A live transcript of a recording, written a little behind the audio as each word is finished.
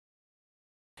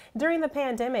During the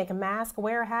pandemic, mask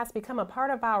wear has become a part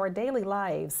of our daily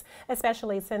lives,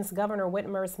 especially since Governor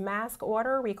Whitmer's mask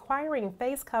order requiring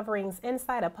face coverings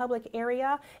inside a public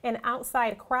area and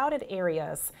outside crowded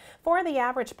areas. For the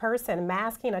average person,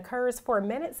 masking occurs for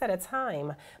minutes at a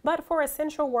time, but for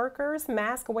essential workers,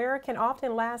 mask wear can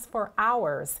often last for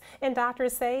hours, and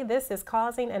doctors say this is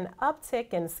causing an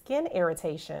uptick in skin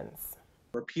irritations.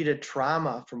 Repeated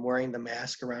trauma from wearing the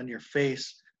mask around your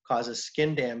face causes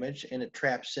skin damage, and it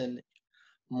traps in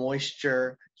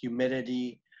moisture,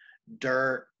 humidity,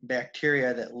 dirt,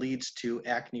 bacteria that leads to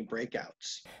acne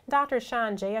breakouts. Dr.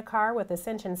 Sean Jayakar with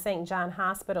Ascension St. John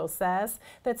Hospital says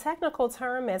the technical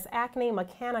term is acne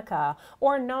mechanica,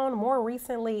 or known more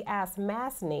recently as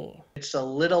masne. It's a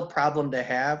little problem to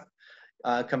have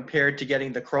compared to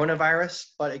getting the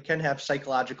coronavirus, but it can have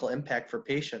psychological impact for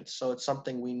patients. So it's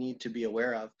something we need to be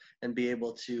aware of and be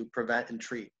able to prevent and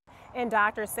treat. And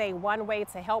doctors say one way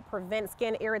to help prevent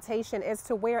skin irritation is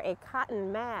to wear a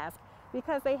cotton mask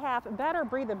because they have better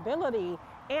breathability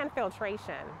and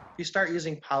filtration. If you start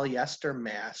using polyester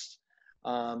masks,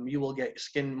 you will get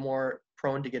skin more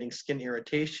prone to getting skin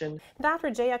irritation. Dr.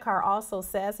 Jayakar also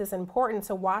says it's important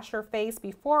to wash your face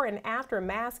before and after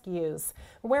mask use.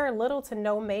 Wear little to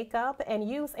no makeup and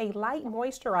use a light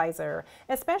moisturizer,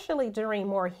 especially during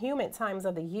more humid times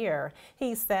of the year.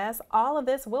 He says all of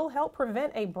this will help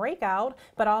prevent a breakout,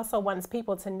 but also wants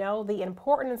people to know the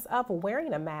importance of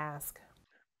wearing a mask.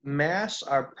 Masks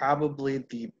are probably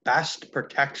the best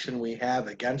protection we have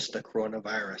against the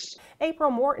coronavirus.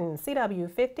 April Morton,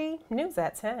 CW50, News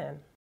at 10.